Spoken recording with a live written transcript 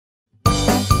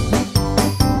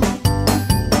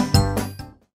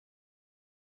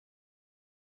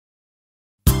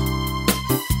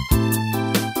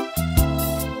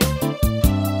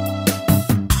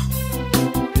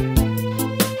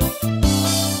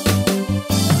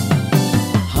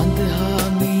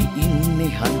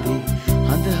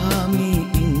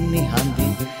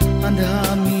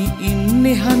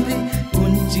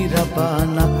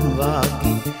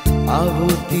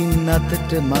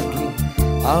මගේ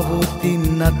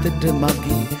අවුතින් අතට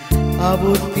මගේ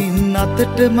අවුතින්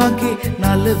අතට මගේ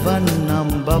නලවන්නම්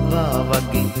බබා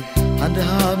වගේ Handa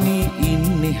Hami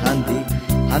ඉන්නේ හඳේ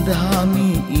Handa Hami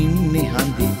ඉන්නේ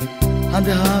හඳේ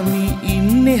Handa Hami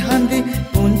ඉන්නේ හඳේ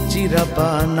පුංචි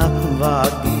රබානක්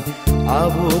වාගේ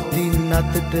අවුතින්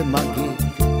අතට මගේ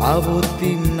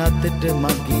අවුතින් අතට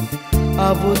මගේ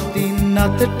අවුතින්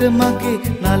අතට මගේ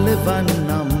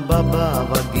නලවන්නම් බබා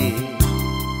වගේ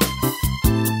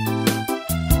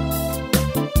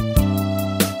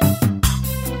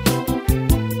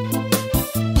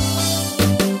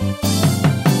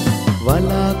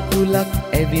වලාකුලක්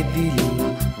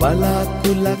ඇවිදිල්ලා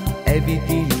වලාකුලක්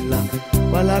ඇවිදිල්ලා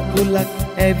වලාකුලක්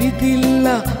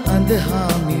ඇවිදිල්ලා Handa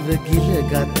Hamiව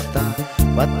ගිලගත්තා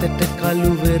වත්තට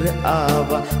කළුවර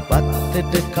ආවා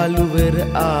වත්තට කළුවර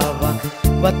ආවා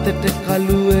වත්තට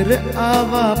කළුවර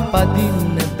ආවා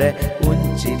පදින්න බෑ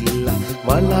උන්චිල්ලා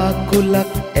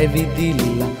වලාකුලක්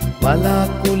ඇවිදිල්ලා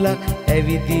වලාකුලක්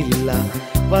ඇවිදිල්ලා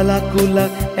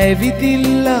වලාකුලක්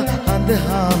ඇවිදිල්ලා Handa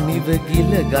Hamiව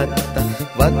ගිලගත්තා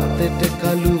වත්තට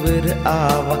කළුවර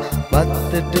ආවා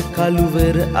වත්තට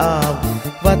කළුවර ආවා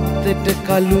වත්තට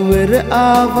කළුවර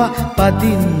ආවා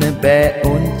පදින්න බෑ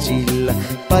උන්චිල්ලා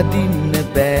පදින්න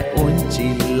බෑ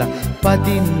උන්චිල්ලා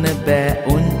පදින්න බෑ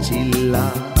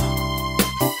උන්චිල්ලා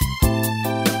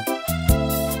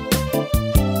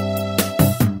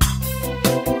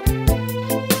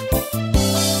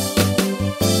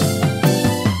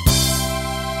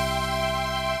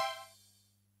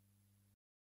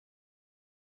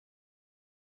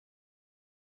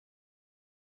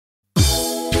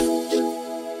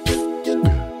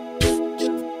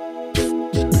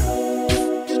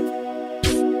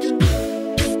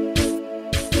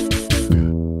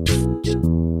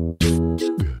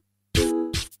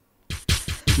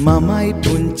මමයි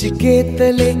පුංචි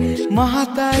කේතලේ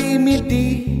මහතයි මිටි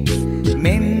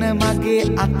මෙන්න මගේ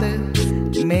අත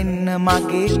මෙන්න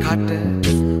මගේ කට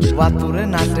වතුර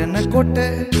නටනකොට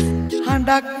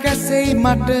හඬක් ඇසෙයි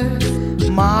මට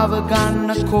මාව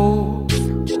ගන්නකෝ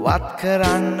වත්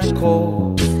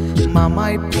කරන්නකෝ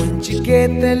මමයි පුංචි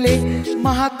කේතලේ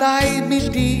මහතයි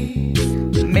මිටි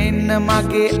මෙන්න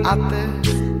මගේ අත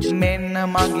මෙන්න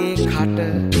මගේ කට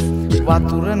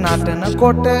වතුර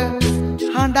නටනකොට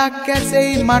හඬක්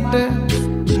ඇසෙයි මට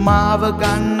මාව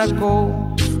ගන්නකෝ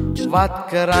වත්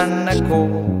කරන්නකෝ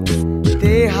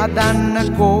තේ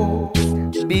හදන්නකෝ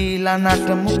බීලා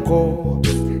නටමුකෝ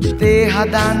තේ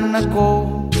හදන්නකෝ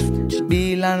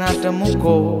බීලා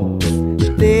නටමුකෝ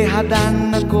තේ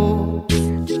හදන්නකෝ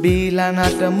බීලා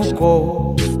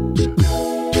නටමුකෝ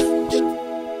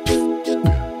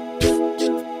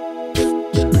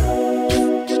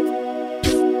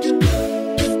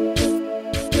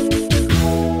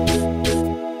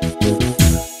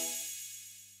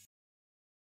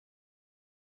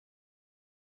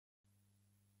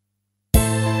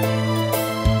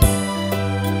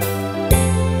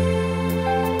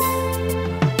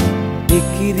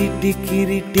ටිකිරි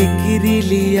ටිකිරි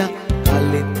ටිකිරිලියා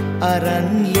කලෙත් අරන්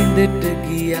ලිඳට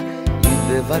ගියා ලිඳ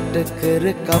වට කර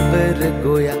කබර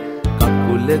ගොයා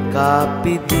කකුල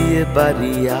කාපි දිය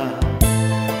බරියා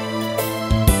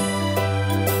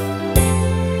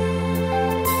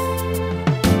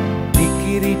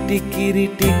ටිකිරි ටිකිරි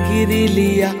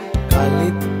ටිකිරිලියා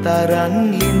කලෙත් අරන්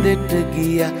ලිඳට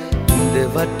ගියා ලිඳ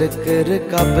වට කර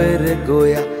කබර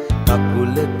ගොයා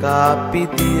කකුල කාපි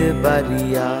දිය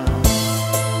බරියා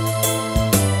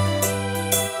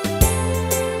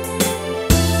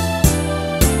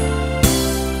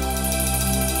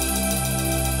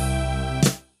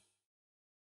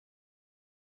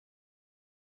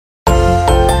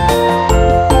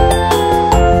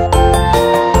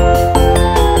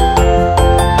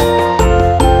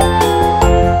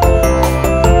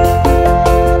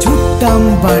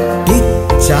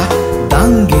බඩිච්චා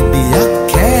දංගෙඩියක්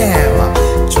කෑවා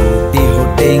චූටි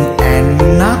හොටෙන්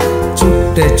ඇන්න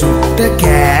චුට්ට චුට්ට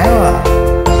කෑවා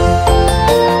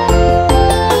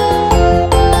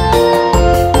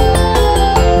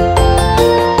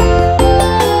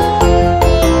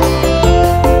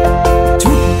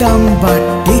චුට්ටම්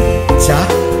බඩිච්චා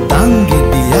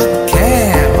දංගෙඩියක්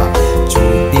කෑවා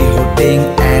චූටි හොටෙන්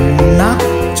ඇන්න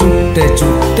චුට්ට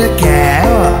චුට්ට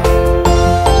කෑවා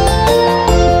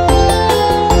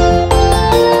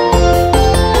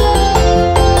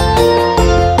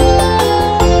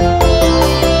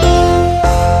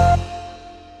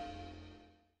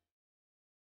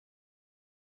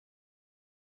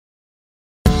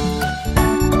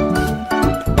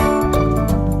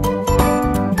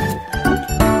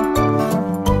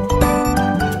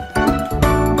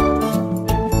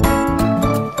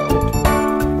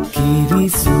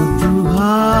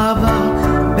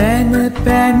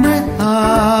පැන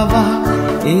ආවා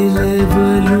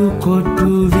එළවලු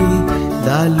කොටුවේ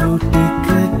දලු ටික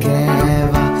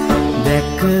කෑවා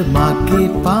දැක මගේ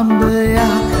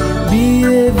පඹයා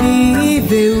බිය වී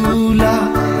වෙවුලා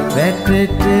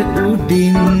වැටට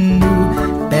උඩින්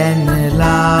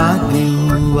පැනලා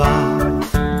දිව්වා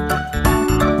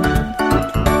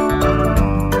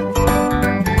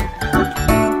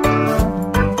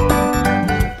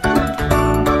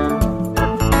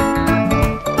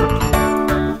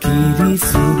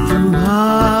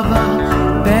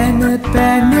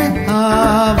පැන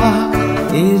ආවා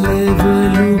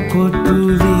එළවලු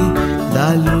කොටුවේ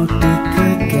දලු ටික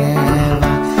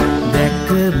කෑවා දැක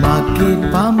මගේ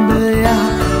පඹයා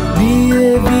බිය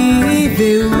වී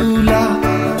වෙවුලා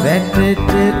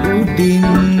වැටට උඩින්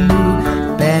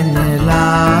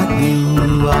පැනලා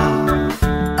දිව්වා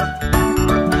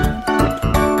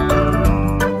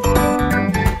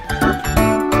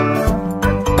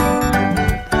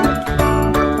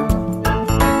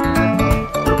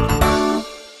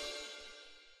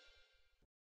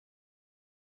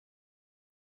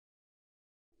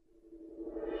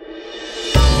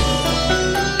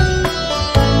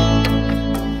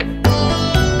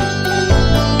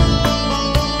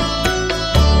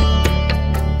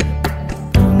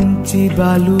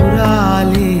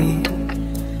බලුරාලේ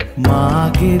මා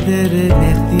ගෙදර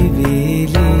නැති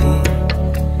වේලේ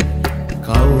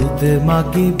කවුද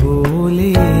මගේ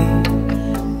බෝලේ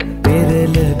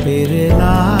පෙරල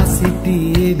පෙරලා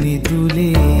සිටියේ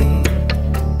මිදුලේ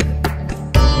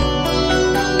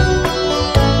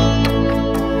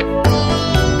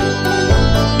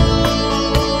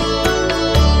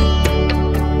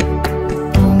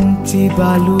පුංචි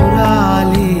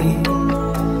බලුරාලේ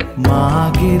මා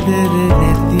ගෙදර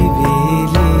නැති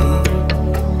වේලේ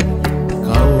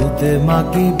කවුද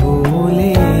මගේ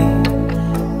බෝලේ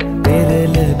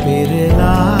පෙරල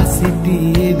පෙරලා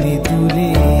සිටියේ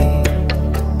මිදුලේ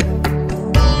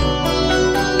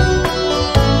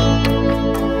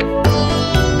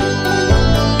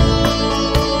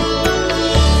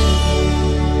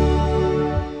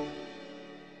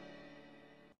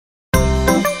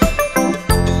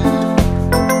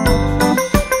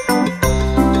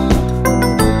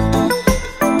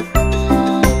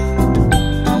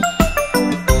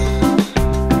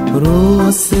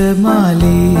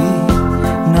රෝසමාලේ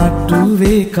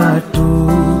නටුවේ කටු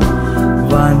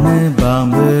වන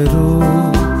බඹරු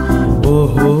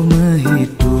ඔහොම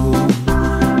හිටු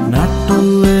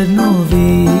නටුව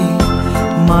නොවේ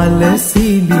මල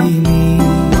සිඹිමි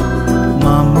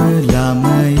මම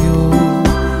ළමයෝ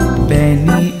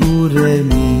පැණි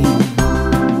උරමි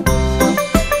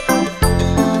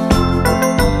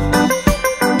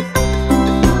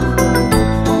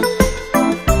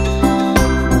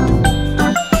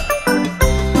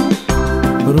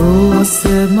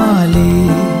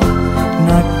රෝසමාලේ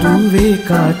නටුවේ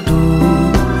කටු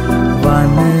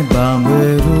වන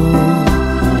බඹරු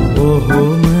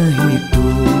ඔහොම හිටු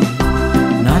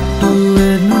නටුව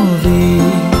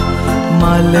නොවේ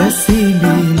මල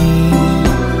සිඹිමි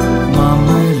මම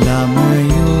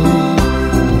ළමයෝ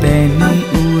පැණි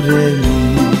උරමි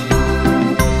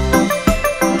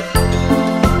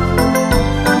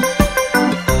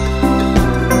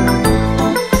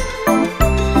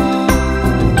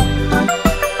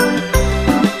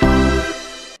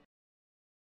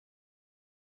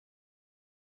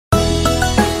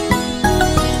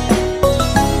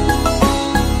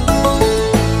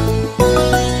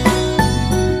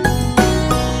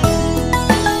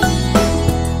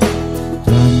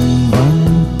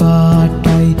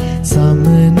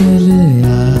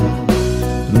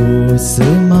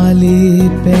රෝසමාලේ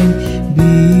පැන්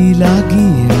බීලා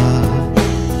ගියා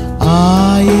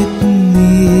ආයෙත්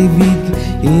නේවිත්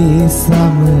ඒ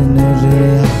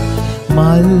සමනලයා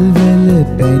මල්වල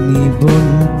පැණි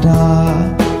බොන්ටා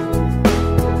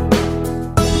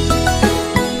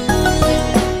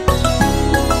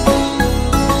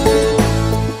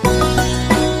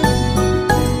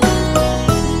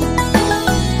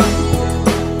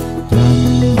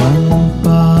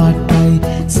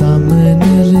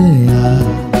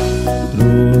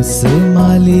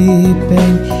රෝසමාලේ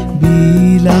පැන්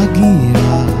බීලා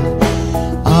ගියා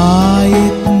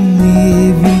ආයෙත්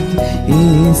නේවිත්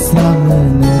ඒ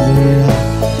සමනලයා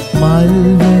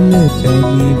මල්වල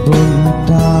පැණි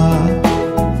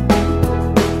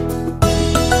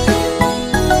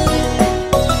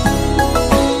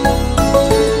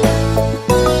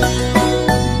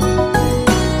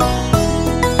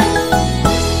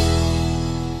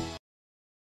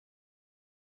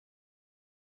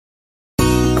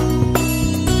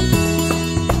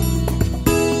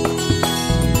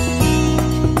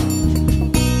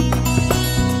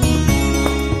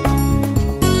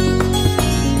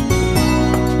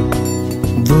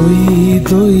Doi,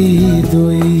 doi,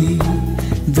 doi,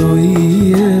 doi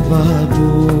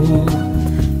babu.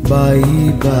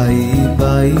 Bye, bye,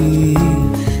 bye,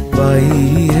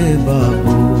 bye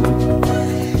babu.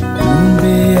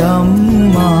 Umbe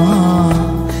amma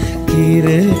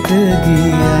kirata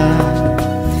giya,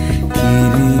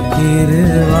 kiri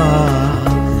kirwa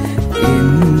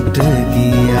inta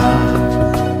giya.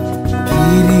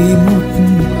 Kiri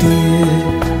mutte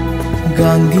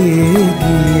gange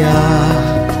giya,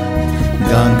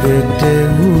 gangata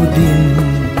udin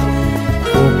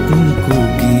opku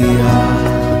giya.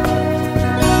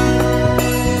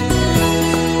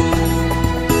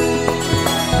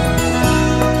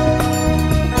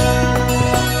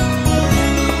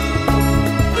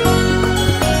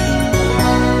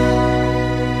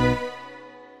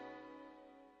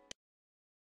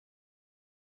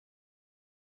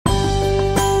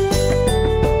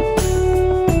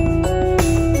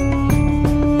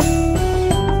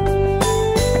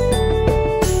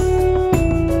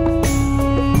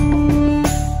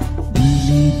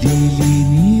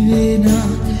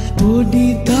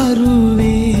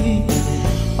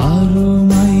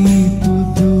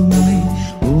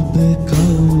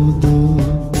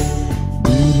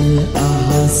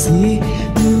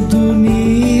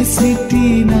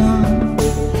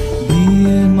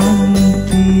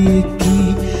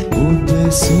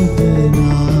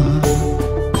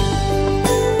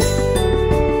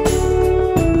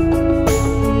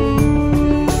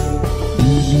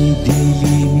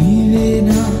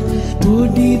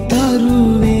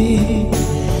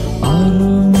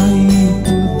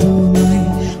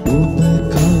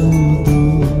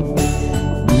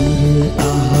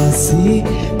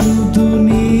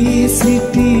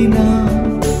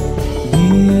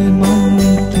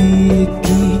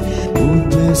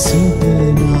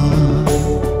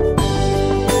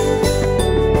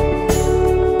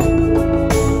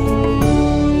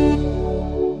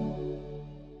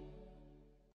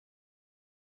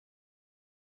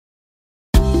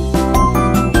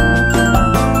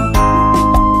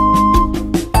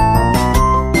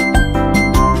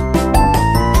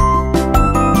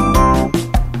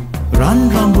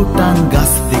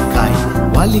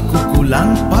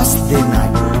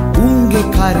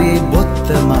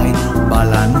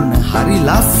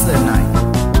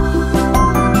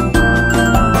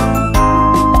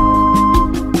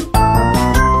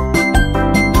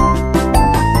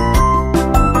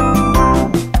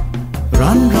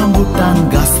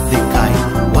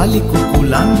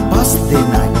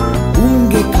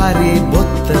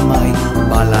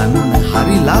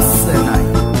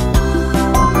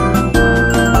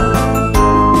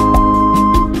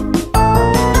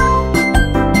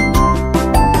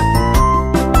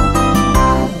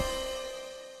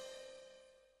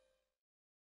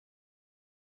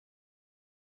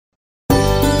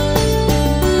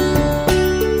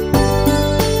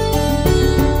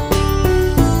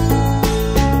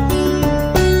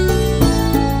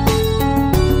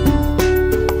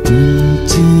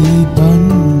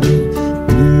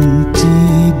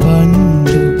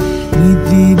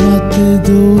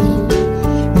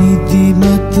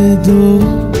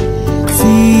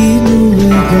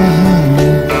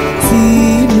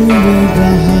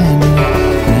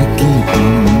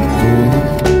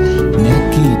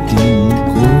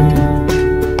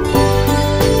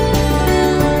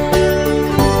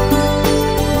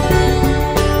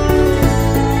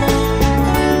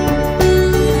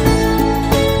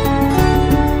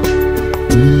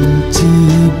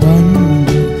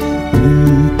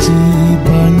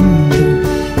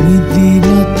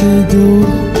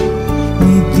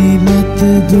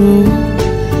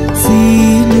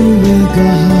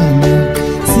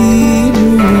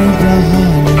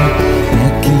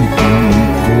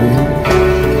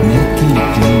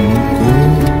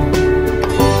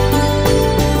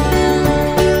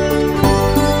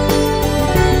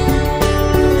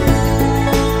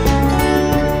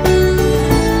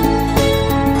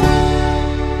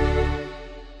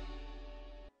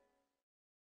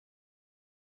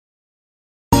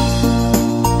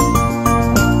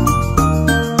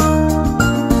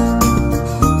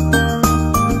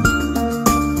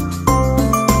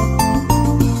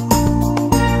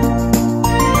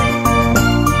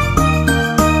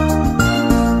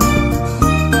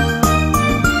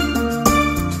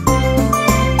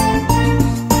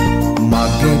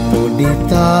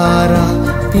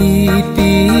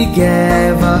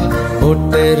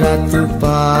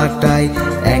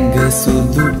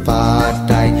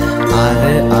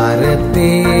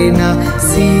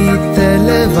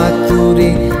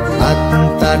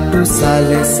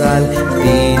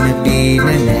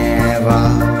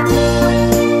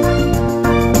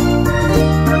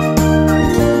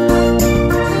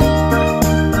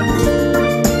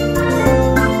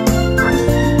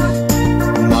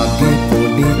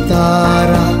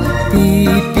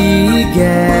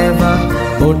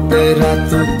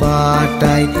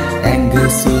 පාටයි ඇඟ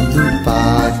සුදු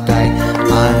පාටයි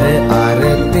අර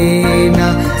පේන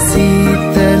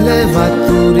සීතල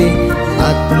වතුරේ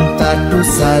අත්තටු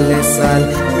සලසල්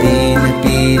පීන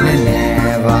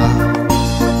නෑවා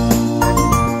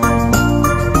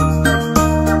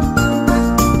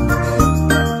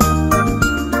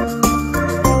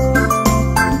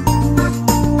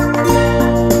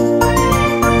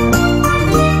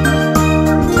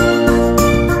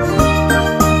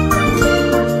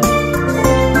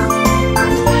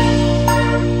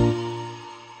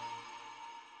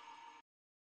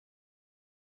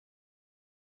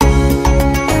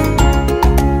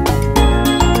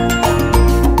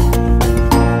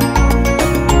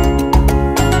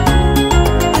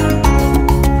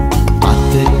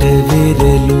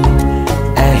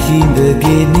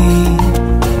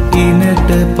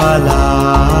ඉනට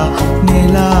පලා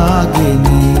නෙලාගෙන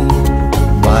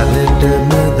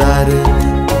වරටම දර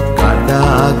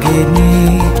කඩාගෙන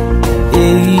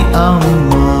එයි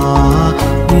අම්මා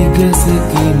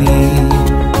විගසකිනේ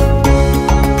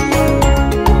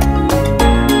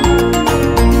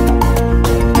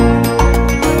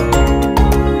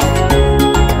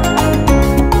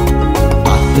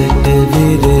අතට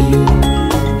වෙරළු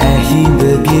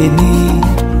ඇහිඳගෙන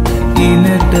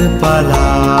ඉනට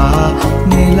පලා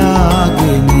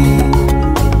නෙලාගෙන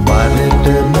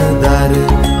වරටම දර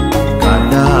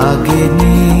කඩාගෙන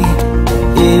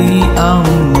එයි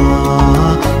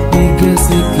අම්මා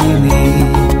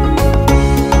විගසකිනේ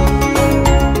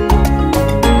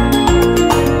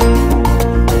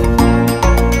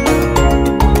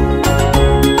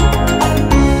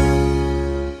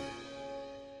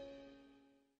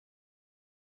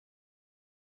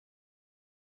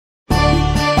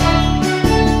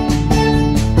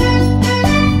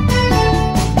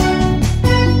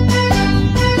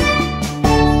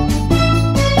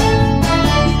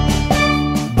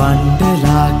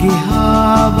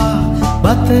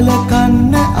බතල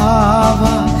කන්න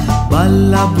ආවා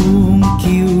බල්ලා බූම්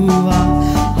කිව්වා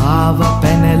ආවා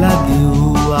පැනලා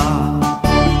දිව්වා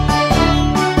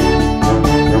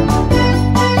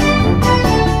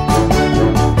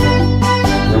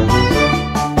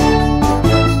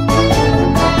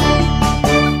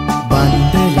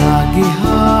බන්දලාගේ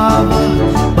ආවා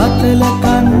බතල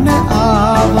කන්න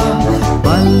ආවා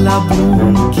බල්ලා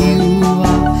බූම්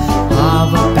කිව්වා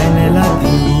ආවා පැනලා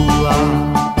දිව්වා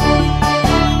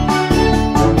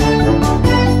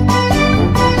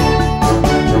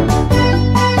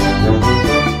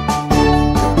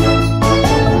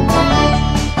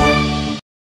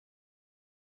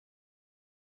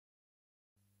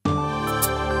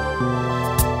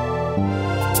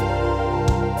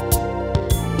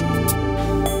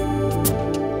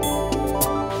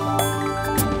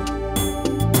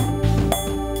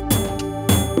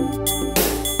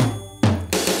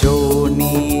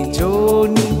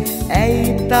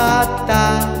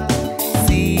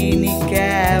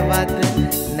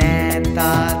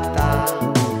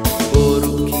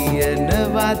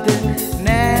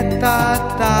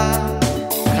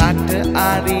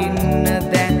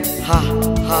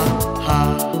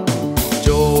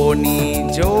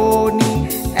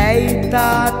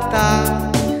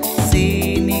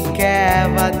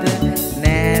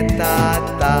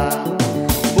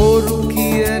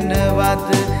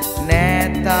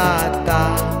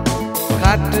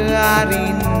කට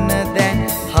අරින්න දැන්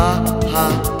හා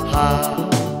හා හා